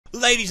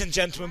Ladies and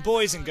gentlemen,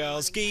 boys and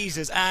girls,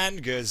 geezers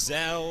and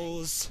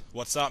gazelles.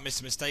 What's up,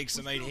 Mr. Mistakes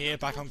Are Made here,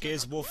 back on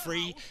Gears of War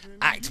 3,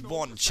 Act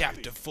 1,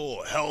 Chapter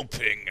 4,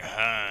 Helping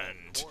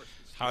Hand.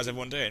 How's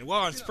everyone doing? Well,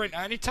 I'm sprint,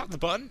 I only tapped the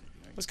button.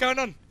 What's going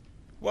on?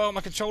 Well,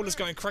 my controller's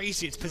going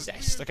crazy, it's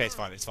possessed. Okay, it's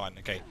fine,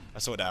 okay. I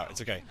sorted it out, it's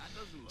okay.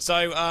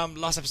 So,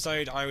 last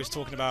episode I was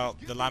talking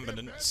about the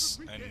Lambents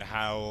and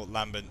how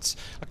Lambents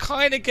are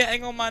kind of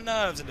getting on my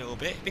nerves a little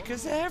bit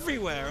because they're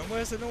everywhere. And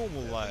where's the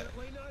normal,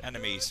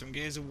 enemies from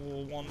Gears of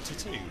War 1 to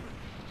 2?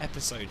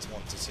 Episodes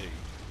 1 to 2.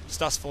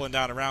 Stuff's falling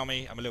down around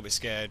me, I'm a little bit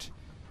scared.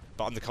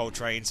 But I'm the cold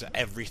train, so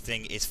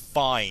everything is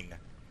fine.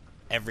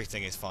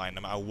 Everything is fine,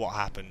 no matter what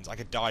happens. I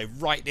could die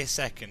right this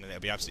second and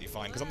it'll be absolutely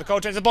fine. Because I'm the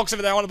cold train, there's a box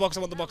over there, I want the box,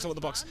 I want the box, I want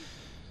the box.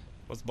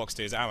 What's the box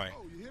do? Is it ammo?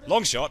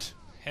 Long shot?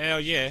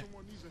 Hell yeah.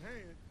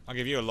 I'll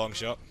give you a long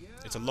shot.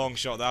 It's a long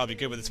shot, that'll be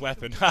good with this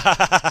weapon.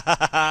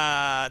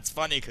 It's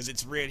funny because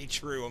it's really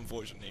true,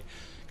 unfortunately.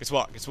 Guess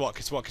what?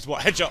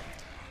 Headshot!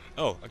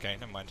 Oh, okay,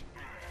 never mind.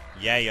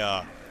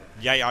 Yeah,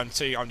 I'm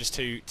just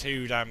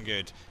too damn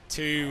good.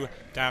 Too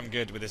damn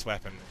good with this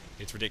weapon.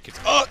 It's ridiculous.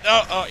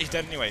 Oh, he's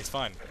dead anyway, it's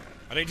fine.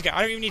 I don't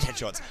even need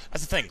headshots.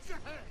 That's the thing.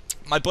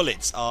 My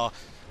bullets are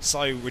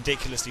so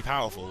ridiculously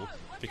powerful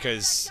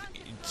because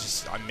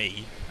I'm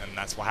me, and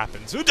that's what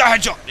happens. Ooh,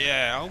 headshot!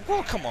 Yeah, oh,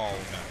 well, come on.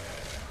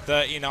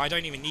 That, you know, I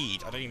don't even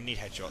need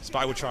headshots, but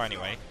I will try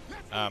anyway,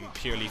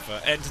 purely for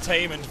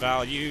entertainment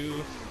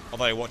value.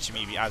 Although watching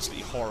me be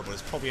absolutely horrible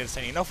is probably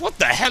entertaining enough. What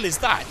the hell is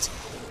that?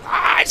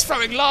 Ah, it's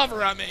throwing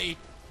lava at me!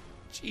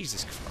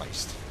 Jesus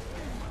Christ.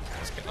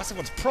 That's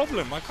everyone's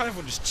problem. Why can't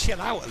everyone just chill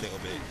out a little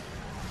bit?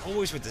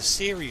 Always with the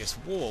serious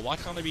war. Why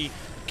can't it be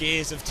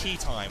Gears of Tea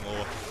Time,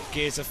 or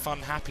Gears of Fun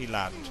Happy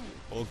Land,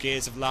 or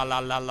Gears of La La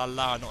La La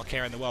La, not a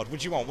care in the world? What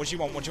do you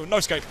want? No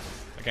scope!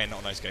 Okay,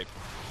 not a no scope.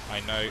 I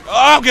know.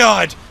 Oh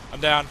god! I'm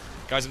down.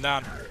 Guys, I'm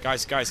down.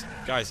 Guys,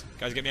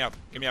 get me up.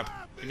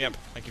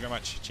 Thank you very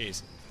much.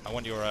 Cheers. I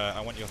want your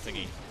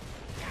thingy.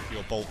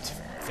 Your bolt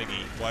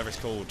thingy, whatever it's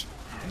called.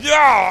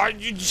 Yeah!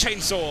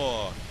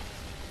 Chainsaw!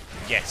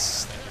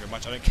 Yes, thank you very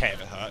much. I don't care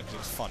if it hurt, because it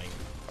was funny.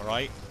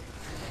 Alright?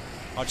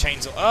 I'll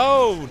chainsaw.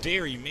 Oh,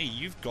 dearie me,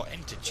 you've got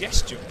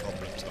indigestion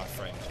problems, my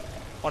friend.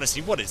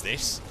 Honestly, what is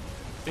this?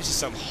 This is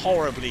some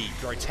horribly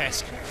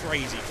grotesque,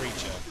 crazy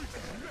creature.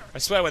 I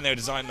swear when they were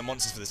designing the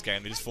monsters for this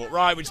game, they just thought,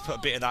 right, we just put a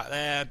bit of that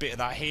there, a bit of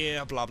that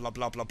here, blah, blah,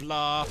 blah, blah,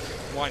 blah.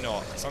 Why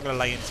not? So I'm going to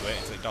lay into it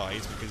until it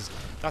dies, because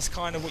that's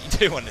kind of what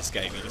you do on this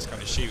game. You just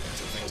kind of shoot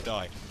until things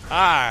die.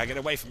 Ah, get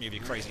away from me with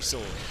your crazy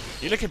sword.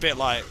 You look a bit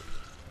like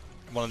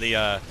one of the,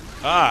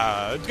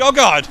 oh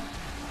god!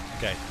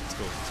 Okay, it's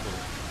cool.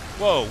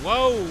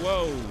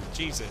 Whoa.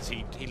 Jesus,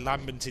 he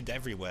lamented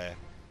everywhere.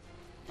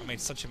 I made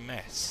such a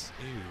mess.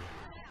 Ew.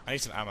 I need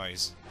some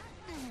ammos.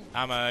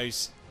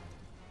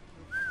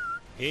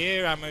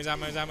 Here, ammos.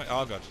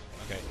 Oh god.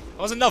 Okay.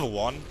 That was another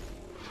one.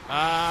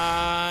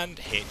 And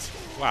hit.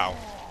 Wow.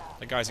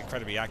 That guy's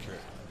incredibly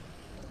accurate.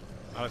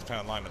 I'll have to play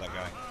online with that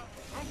guy.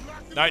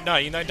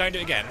 No, don't do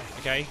it again,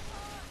 okay?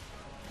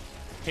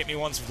 Hit me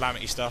once with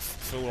lamity stuff.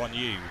 Fool on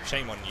you.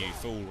 Shame on you,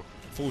 fool.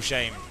 Fool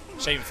shame.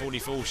 Shamefully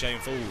fool,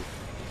 shameful.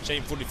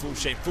 Shamefully fool,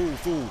 shameful,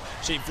 fool.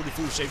 Shamefully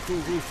fool, shameful,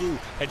 fool.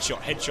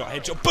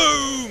 Headshot.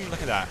 Boom!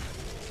 Look at that.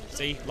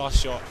 See?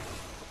 Last shot.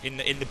 In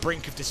the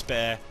brink of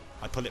despair.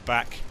 I pull it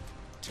back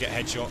to get a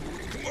headshot.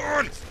 Come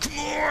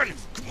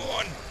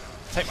on!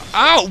 Take my...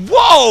 Ow!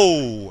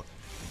 Whoa!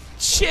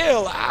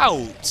 Chill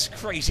out!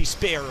 Crazy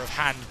spear of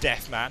hand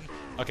death, man.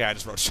 Okay, I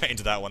just rolled straight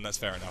into that one. That's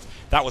fair enough.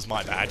 That was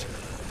my bad,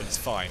 but it's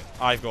fine.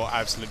 I've got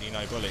absolutely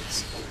no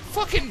bullets.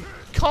 Fucking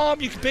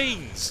calm, you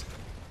beans!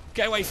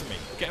 Get away from me.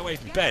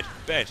 Bed.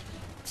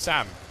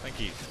 Sam, thank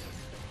you.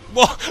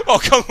 What? Oh,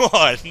 come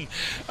on!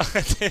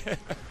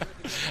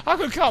 How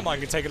come Carmine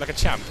can take it like a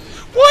champ?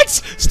 What?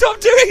 Stop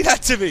doing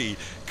that to me!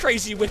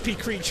 Crazy whippy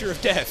creature of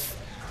death.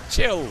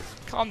 Chill.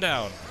 Calm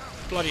down.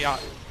 Bloody hell.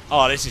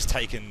 Oh, this is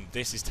taking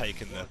the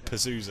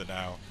Pazuza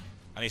now.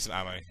 I need some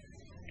ammo.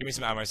 Give me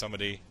some ammo,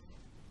 somebody.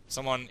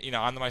 Someone, you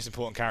know, I'm the most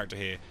important character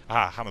here.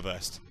 Ah, hammer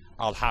burst.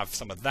 I'll have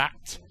some of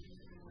that.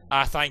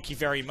 Thank you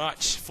very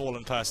much,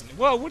 fallen person.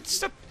 Whoa, what's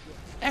the...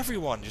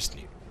 Everyone just...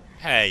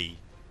 Hey.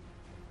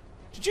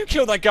 Did you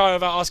kill that guy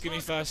without asking me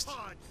first?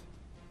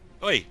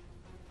 Oi.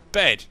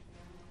 Bed.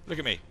 Look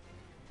at me.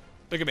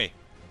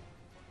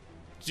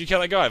 Did you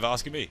kill that guy without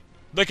asking me?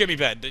 Look at me,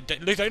 Bed.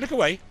 Don't look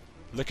away.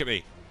 Look at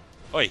me.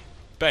 Oi.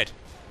 Bed.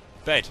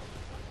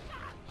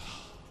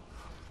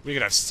 We're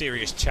gonna have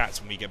serious chats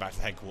when we get back to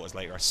the headquarters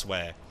later, I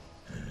swear.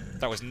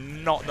 That was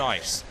not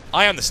nice.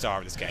 I am the star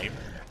of this game.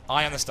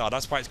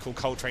 That's why it's called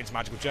Cold Train's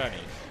Magical Journey.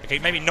 Okay,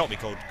 maybe not be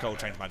called Cold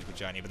Train's Magical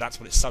Journey, but that's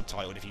what it's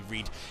subtitled if you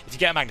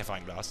get a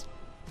magnifying glass.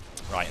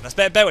 Right, and that's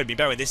bear with me.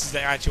 This is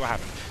actually what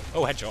happened.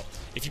 Oh, headshot.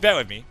 If you bear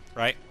with me,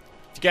 right,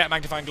 if you get a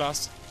magnifying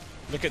glass,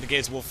 look at the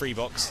Gears of War 3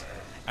 box,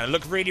 and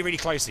look really, really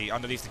closely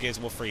underneath the Gears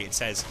of War 3, it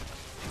says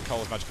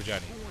Cole's Magical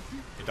Journey.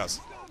 It does.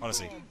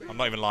 Honestly. I'm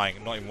not even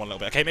lying. Not even one little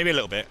bit. Okay, maybe a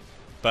little bit.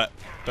 But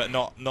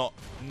not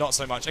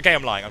so much. Okay,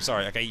 I'm lying. I'm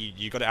sorry. Okay,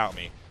 you got it out of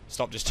me.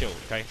 Stop, just chill,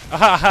 okay?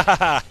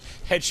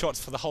 Headshots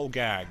for the whole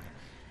gang.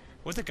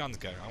 Where'd the guns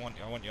go? I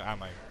want your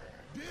ammo.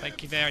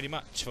 Thank you very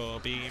much for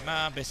being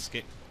my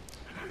biscuit.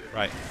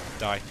 Right,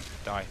 die,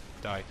 die,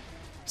 die.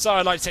 So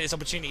I'd like to take this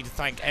opportunity to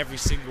thank every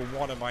single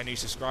one of my new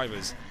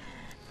subscribers.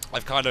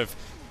 I've kind of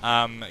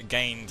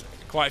gained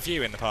quite a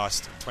few in the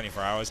past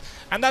 24 hours,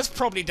 and that's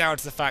probably down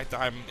to the fact that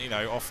I'm, you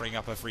know, offering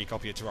up a free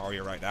copy of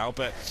Terraria right now.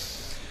 But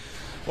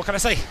what can I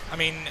say? I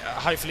mean,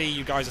 hopefully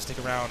you guys will stick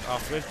around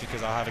afterwards,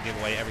 because I'll have a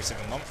giveaway every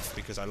single month,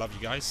 because I love you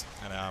guys,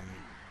 and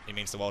it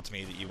means the world to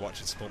me that you watch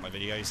and support my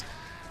videos.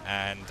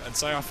 And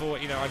so I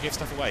thought, you know, I'd give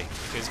stuff away,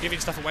 because giving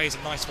stuff away is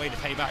a nice way to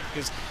pay back.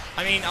 Because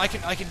I mean, I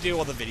can do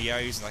all the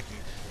videos and I can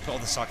put all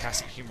the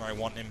sarcastic humour I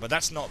want in, but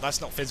that's not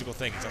physical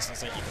things. That's not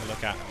something you can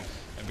look at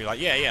and be like,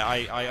 yeah,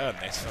 I earned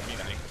this from, you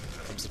know,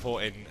 from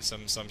supporting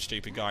some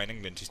stupid guy in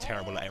England who's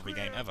terrible at every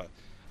game ever.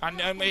 And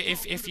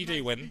if you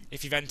do win,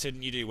 if you've entered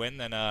and you do win,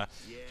 then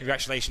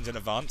congratulations in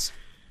advance.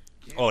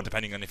 Or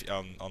depending on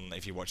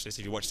if you watch this.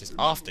 If you watch this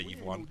after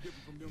you've won,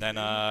 then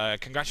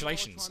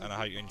congratulations, and I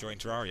hope you're enjoying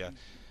Terraria.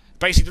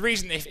 Basically, the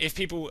reason, if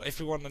people want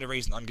to know the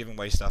reason I'm giving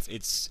away stuff,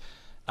 it's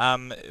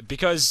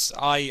because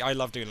I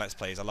love doing Let's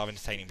Plays. I love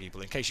entertaining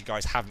people, in case you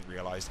guys haven't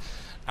realised.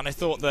 And I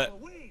thought that,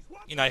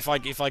 you know, if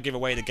I give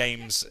away the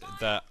games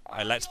that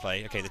I Let's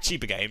Play, okay, the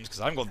cheaper games, because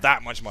I haven't got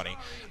that much money,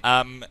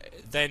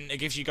 then it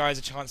gives you guys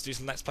a chance to do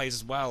some Let's Plays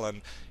as well,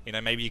 and, you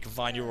know, maybe you can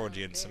find your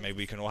audience, and maybe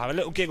we can all have a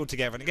little giggle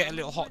together, and get a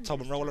little hot tub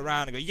and roll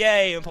around and go,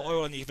 yay, and put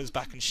oil on each other's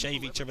back and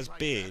shave each other's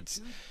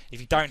beards. If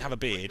you don't have a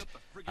beard,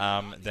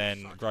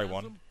 then grow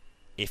one.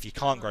 If you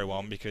can't grow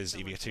one because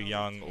either you're too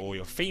young or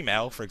you're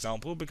female, for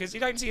example, because you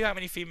don't see that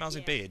many females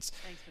with beards,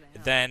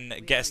 then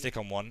get a stick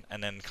on one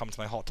and then come to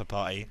my hot tub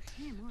party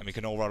and we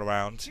can all roll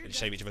around and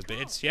shave each other's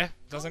beards. Yeah?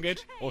 Does that sound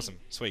good? Awesome.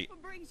 Sweet.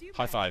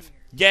 High five.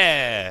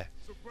 Yeah!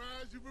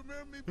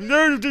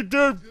 No,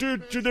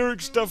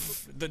 generic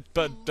stuff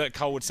that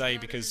Cole would say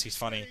because he's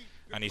funny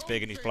and he's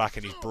big and he's black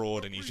and he's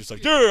broad and he's just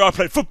like, yeah, I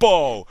play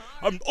football!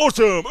 I'm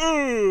awesome!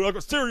 Oh, I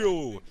got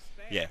cereal!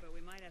 Yeah.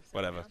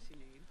 Whatever.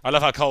 I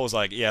love how Cole's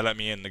like, yeah, let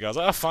me in. The girl's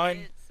like, oh,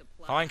 fine.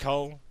 Fine,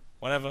 Cole.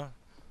 Whatever.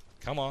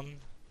 Come on.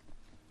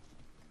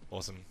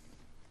 Awesome.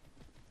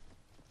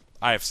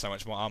 I have so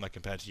much more armor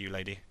compared to you,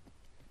 lady.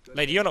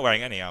 Lady, you're not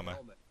wearing any armor.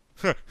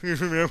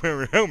 You're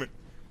wearing a helmet.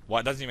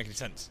 Why? It doesn't even make any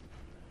sense.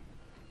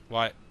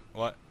 Why?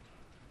 What?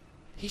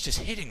 He's just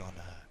hitting on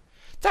her.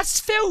 That's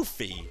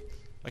filthy.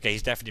 Okay,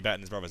 he's definitely better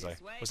than his brothers, though.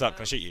 What's up?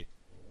 Can I shoot you?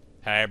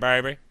 Hey,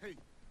 baby.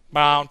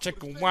 Wow,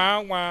 chicken,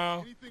 wow,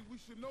 wow.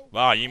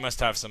 Wow, you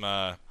must have some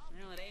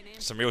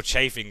real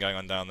chafing going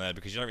on down there,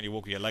 because you don't really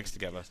walk with your legs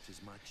together.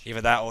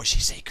 Either that or she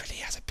secretly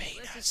has a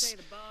penis.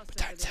 But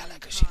don't tell her,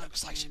 because she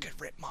looks like she could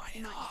rip mine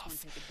in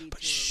half.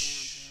 But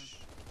shh.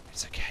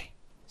 It's okay.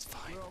 It's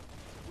fine.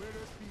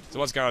 So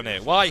what's going on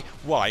here? Why?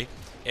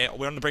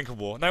 We're on the brink of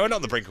war. No, we're not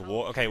on the brink of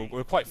war. Okay,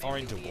 we're quite far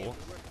into war.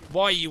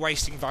 Why are you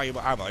wasting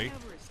valuable ammo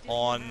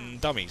on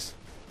dummies?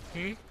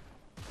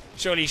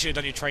 Surely you should have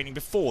done your training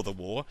before the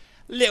war.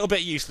 Little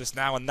bit useless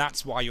now, and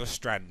that's why you're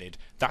stranded.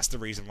 That's the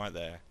reason right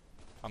there.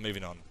 I'm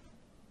moving on.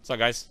 What's up,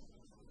 guys?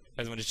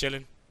 Everyone just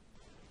chilling?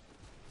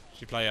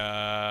 Should we play,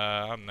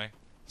 I don't know.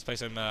 Let's play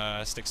some,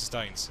 Sticks and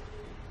Stones.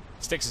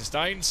 Sticks and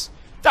Stones?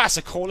 That's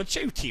a Call of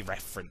Duty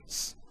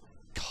reference.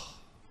 God.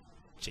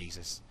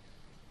 Jesus.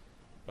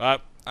 Well,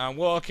 I'm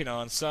walking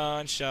on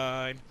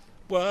sunshine.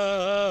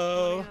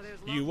 Whoa.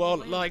 You all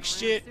look like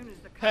shit.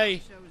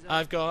 Hey,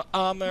 I've got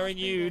armor and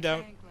you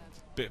don't.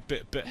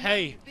 But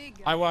hey,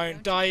 I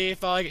won't die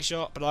if I get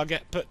shot, but I'll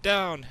get put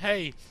down.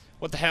 Hey.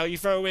 What the hell are you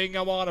throwing?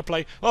 I wanna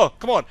play. Oh,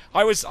 come on!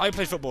 I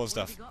play football and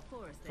stuff.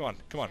 Come on.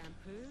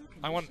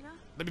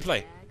 Let me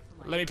play.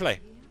 Let me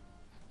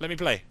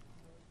play.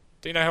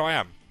 Do you know who I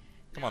am?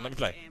 Come on, let me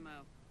play.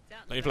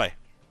 Let me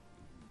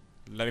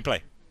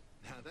play.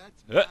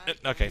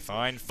 Okay,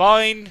 fine.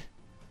 I'm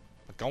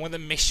going with the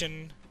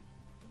mission.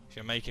 If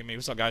you're making me.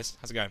 What's up, guys?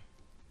 How's it going?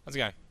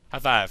 High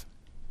five.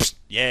 Psst,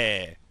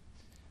 yeah.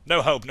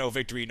 No hope, no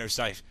victory, no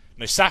safe,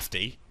 no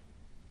safety.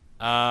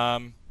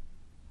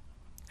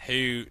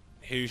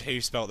 Who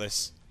spelt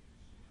this?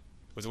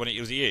 Was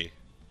it you?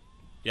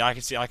 Yeah, I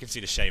can see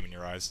the shame in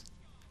your eyes.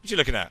 What you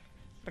looking at?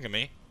 Look at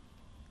me.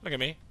 Look at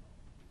me.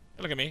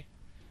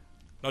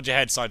 Nod your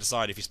head side to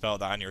side if you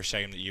spelled that and you're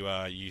ashamed that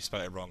you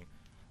spelled it wrong.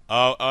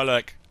 Oh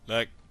look.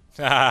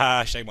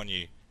 Shame on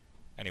you.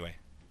 Anyway,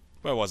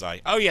 where was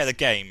I? Oh yeah, the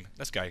game.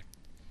 Let's go.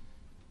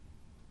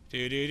 Can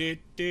you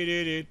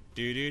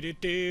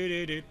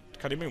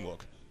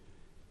moonwalk?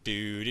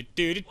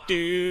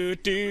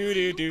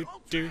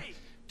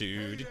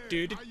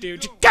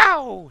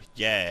 Go!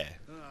 Yeah.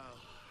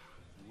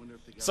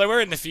 So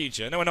we're in the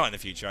future. No, we're not in the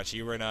future.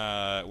 Actually, we're in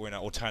an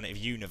alternative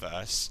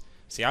universe.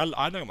 See,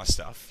 I know my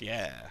stuff.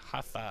 Yeah,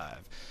 high five.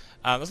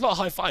 There's a lot of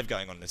high five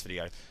going on in this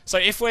video. So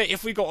if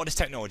we got all this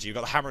technology, we've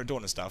got the hammer and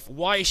dawn and stuff.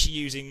 Why is she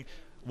using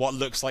what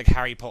looks like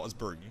Harry Potter's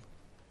broom?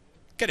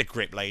 Get a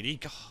grip, lady.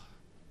 God,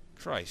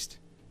 Christ.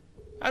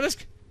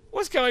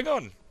 What's going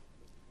on?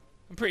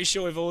 I'm pretty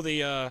sure with all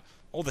the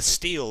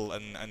steel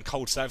and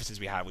cold surfaces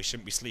we have, we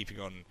shouldn't be sleeping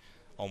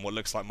on what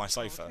looks like my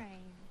sofa.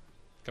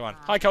 Come on.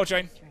 Hi,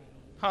 Coltrane.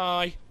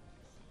 Hi.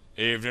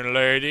 Evening,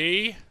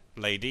 lady.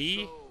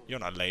 Lady? You're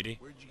not a lady.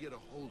 Where'd you get a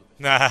hold of it?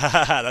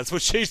 Nah, that's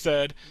what she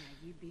said.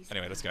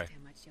 Anyway, let's go.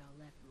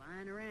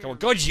 Come on,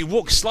 God, you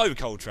walk slow,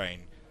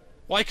 Coltrane.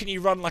 Why can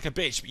you run like a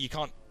bitch, but you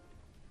can't...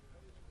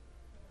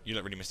 You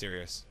look really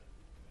mysterious.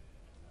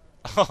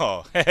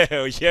 Oh,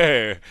 hell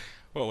yeah.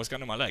 Whoa, what's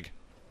going on with my leg?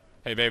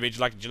 Hey, baby, do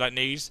you like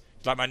knees? Do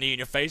you like my knee in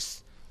your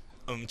face?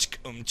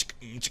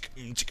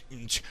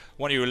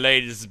 One of you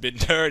ladies has been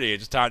dirty.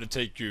 It's time to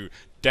take you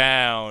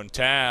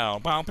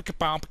downtown.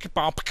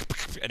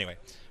 Anyway,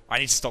 I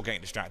need to stop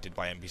getting distracted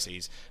by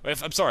NPCs.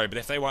 I'm sorry, but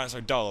if they weren't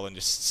so dull and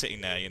just sitting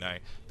there, you know,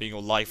 being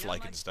all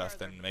lifelike and stuff,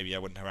 then maybe I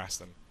wouldn't harass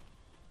them.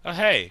 Oh,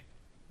 hey.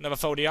 Another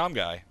foldy arm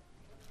guy.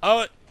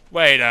 Oh,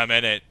 wait a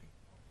minute.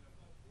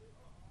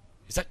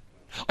 Is that...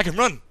 I can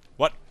run!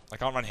 What? I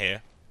can't run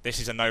here. This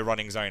is a no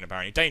running zone,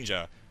 apparently.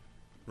 Danger.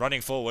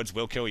 Running forwards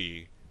will kill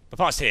you. But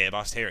past here,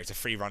 it's a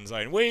free run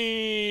zone.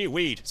 Whee!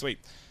 Weed. Sweet.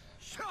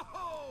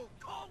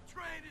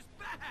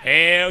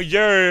 Hell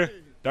yeah!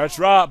 That's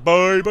right,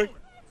 baby!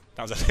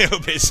 That was a little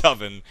bit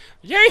southern.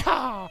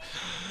 Yeehaw!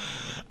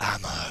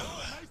 Ammo.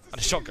 And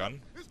a shotgun.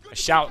 A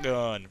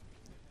shotgun.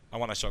 I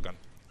want a shotgun.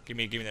 Give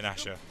me the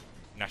Nasher.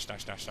 Nash. Can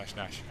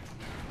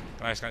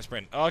I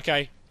sprint? Oh,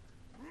 okay.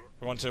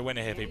 We're on to a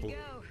winner here, people.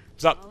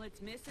 What's up?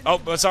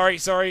 Oh,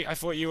 sorry. I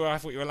thought you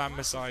were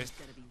Lambert sized.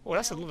 Oh,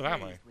 that's a lot of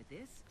ammo.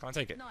 Can I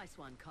take it?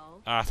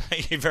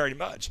 Thank you very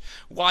much.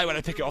 Why would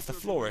I pick it off the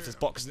floor if there's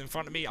boxes in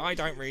front of me? I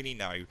don't really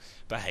know.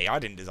 But hey, I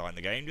didn't design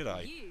the game, did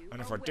I? And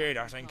if I did,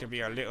 I think I'd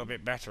be a little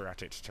bit better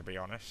at it, to be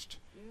honest.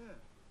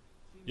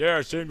 Yeah,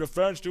 it seems your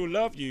fans still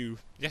love you.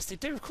 Yes, they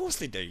do. Of course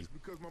they do.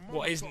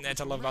 What isn't there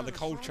to love about the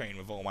Coltrane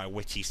with all my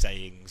witty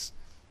sayings?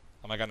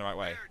 Am I going the right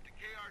way?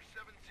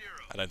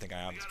 I don't think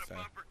I am, to be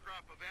fair.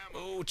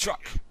 Oh,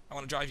 truck. I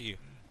want to drive you.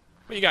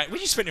 Where you going? Where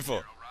are you sprinting for?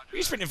 Where are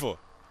you sprinting for?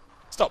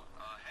 Stop.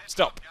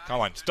 Stop.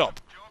 Come on, stop.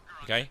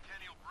 Okay?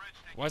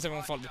 Why is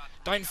everyone following?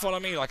 Don't follow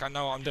me like I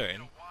know what I'm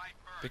doing.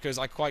 Because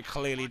I quite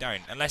clearly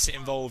don't. Unless it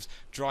involves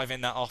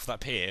driving that off that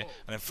pier and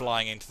then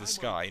flying into the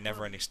sky,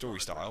 never-ending story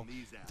style,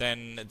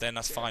 then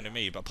that's fine with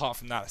me. But apart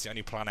from that, that's the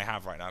only plan I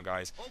have right now,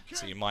 guys.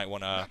 So you might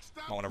wanna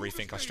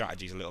rethink our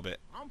strategies a little bit.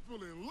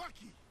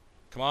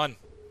 Come on.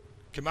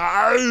 Come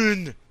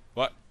on!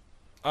 What?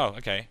 Oh,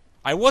 okay.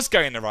 I was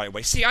going the right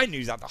way. See, I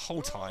knew that the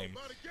whole time.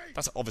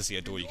 That's obviously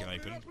a door you can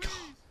open. God.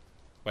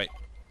 Wait.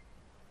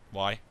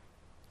 Why?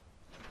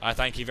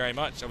 Thank you very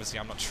much. Obviously,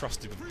 I'm not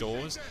trusted with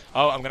doors.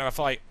 Oh, I'm going to have a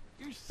fight.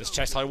 There's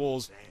chest-high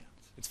walls.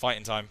 It's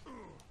fighting time.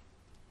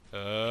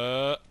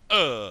 Whoa.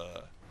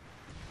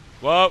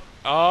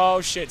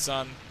 Oh, shit,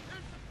 son.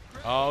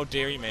 Oh,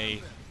 dearie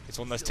me. It's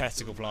one of those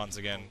testicle plants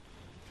again.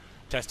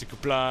 Testicle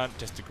plant.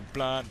 Alright,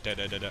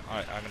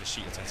 I'm going to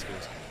shoot your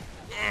testicles.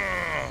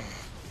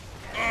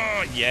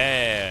 Oh,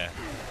 yeah.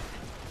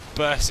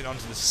 Bursting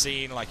onto the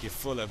scene like you're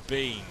full of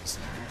beans.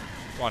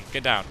 Come on,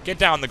 get down. Get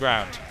down on the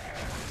ground.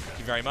 Thank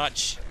you very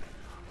much.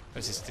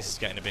 This is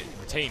getting a bit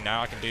routine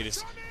now. I can do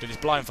this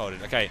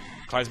blindfolded. Okay,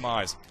 close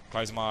my eyes.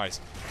 Close my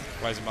eyes.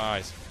 Close my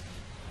eyes.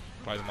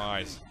 Close my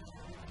eyes.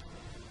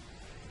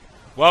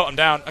 Well, I'm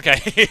down.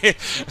 Okay.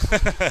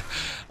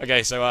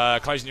 Okay, so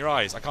closing your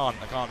eyes. I can't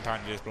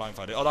apparently do this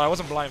blindfolded. Although I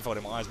wasn't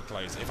blindfolded, my eyes were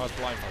closed. If I was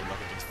blindfolded, I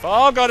could do this.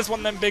 Oh god, it's one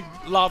of them big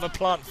lava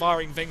plant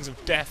firing things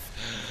of death.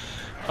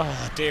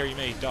 Oh, dearie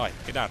me. Die.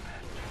 Get down.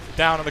 Get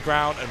down on the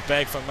ground and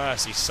beg for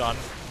mercy, son.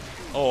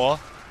 Or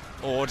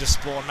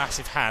just spawn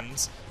massive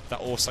hands. That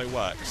also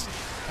works.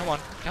 Come on,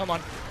 come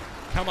on.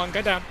 Come on,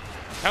 go down.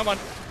 Come on.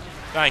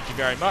 Thank you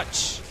very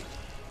much.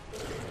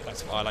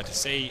 That's what I like to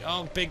see.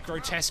 Oh, big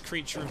grotesque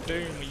creature of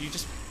doom. You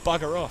just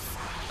bugger off.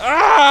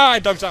 Ah! I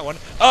dodged that one.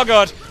 Oh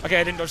god.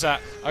 Okay, I didn't dodge that.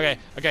 Okay.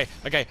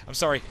 I'm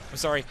sorry.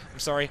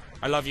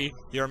 I love you.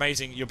 You're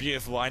amazing. You're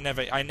beautiful. I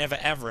never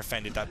ever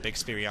offended that big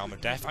speary arm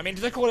of death. I mean,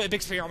 did they call it a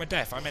big speary arm of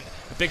death? I meant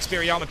a big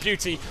speary arm of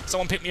beauty.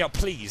 Someone pick me up,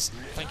 please.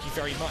 Thank you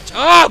very much.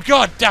 Oh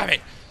god, damn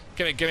it.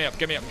 Give me up.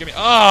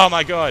 Oh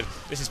my god.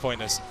 This is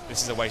pointless.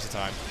 This is a waste of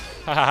time.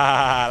 Ha ha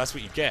ha. That's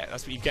what you get.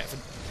 That's what you get for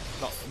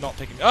not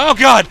picking me. Oh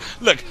god!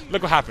 Look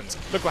what happens.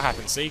 Look what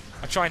happens. See?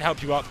 I try and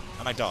help you up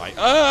and I die.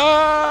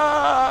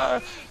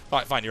 Ah!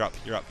 Right, fine, you're up.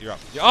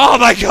 Oh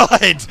my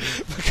god!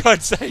 For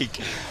God's sake.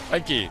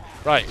 Thank you.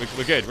 Right,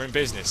 we're good. We're in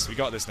business. We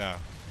got this now.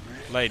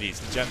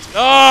 Ladies and gentlemen.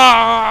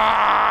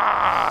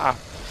 Ah!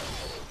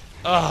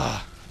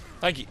 Ah!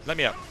 Thank you. Let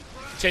me up.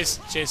 Cheers,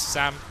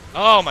 Sam.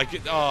 Oh my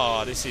god.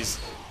 Oh, this is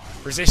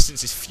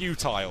resistance is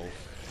futile.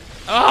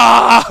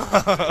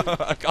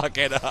 Ah! I can't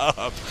get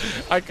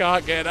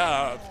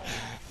up.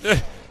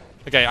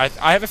 Okay,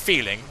 I have a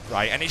feeling,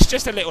 right, and it's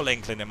just a little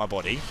inkling in my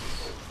body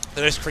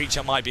that this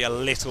creature might be a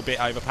little bit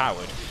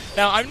overpowered.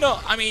 Now, I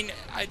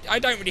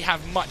don't really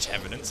have much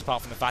evidence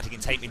apart from the fact he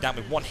can take me down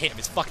with one hit of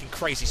his fucking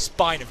crazy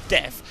spine of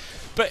death.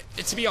 But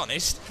to be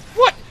honest,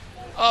 what?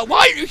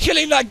 Why are you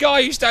killing that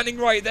guy who's standing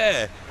right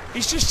there?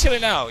 He's just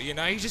chilling out, you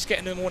know. He's just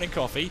getting the morning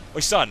coffee. Oh,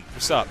 son,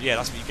 what's up? Yeah,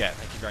 that's what you get.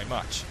 Thank you very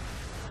much.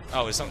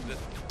 Oh, there's something.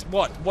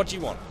 What do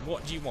you want?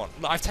 What do you want?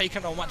 Look, I've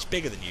taken on much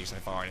bigger than you so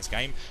far in this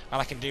game,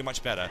 and I can do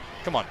much better.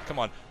 Come on, come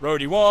on.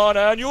 Roadie 1,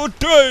 and you're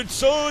dead,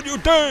 son! You're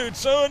dead,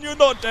 son! You're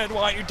not dead!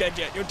 Why aren't you dead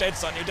yet? You're dead,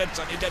 son! You're dead,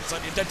 son! You're dead,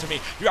 son! You're dead to me!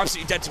 You're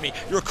absolutely dead to me!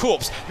 You're a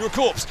corpse! You're a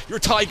corpse! You're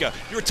a tiger!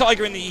 You're a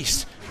tiger in the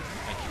east!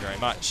 Thank you very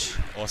much.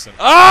 Awesome.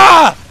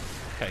 Ah!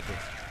 Okay, cool.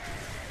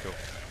 Cool.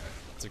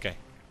 It's okay.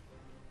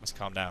 Let's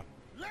calm down.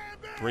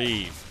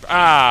 Breathe.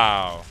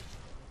 Ow!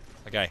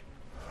 Okay.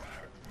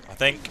 I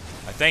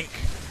think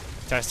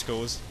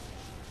testicles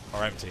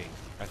are empty.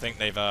 I think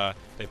they've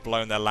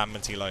blown their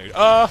lambenty load.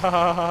 Oh, ha,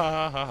 ha,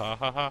 ha, ha,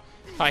 ha, ha.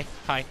 Hi,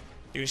 hi.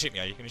 You can shoot me,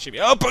 are you? Can you shoot me?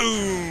 Oh,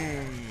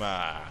 boom!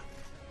 Ah.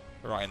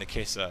 Right in the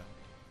kisser.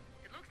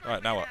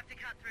 Right, now what?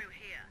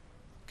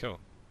 Cool.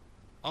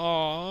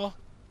 Oh,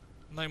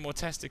 no more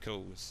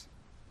testicles.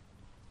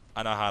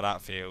 I know how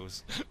that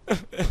feels.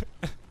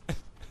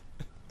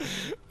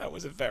 That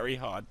was a very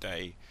hard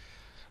day.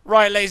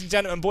 Right, ladies and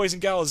gentlemen, boys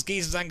and girls,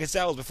 geezers and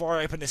gazelles, before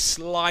I open this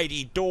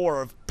slidey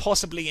door of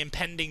possibly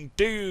impending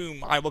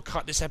doom, I will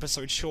cut this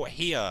episode short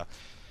here.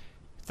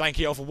 Thank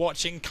you all for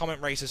watching. Comment,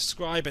 rate,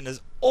 subscribe, and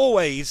as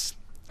always,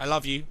 I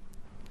love you,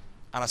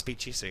 and I'll speak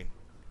to you soon.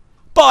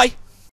 Bye!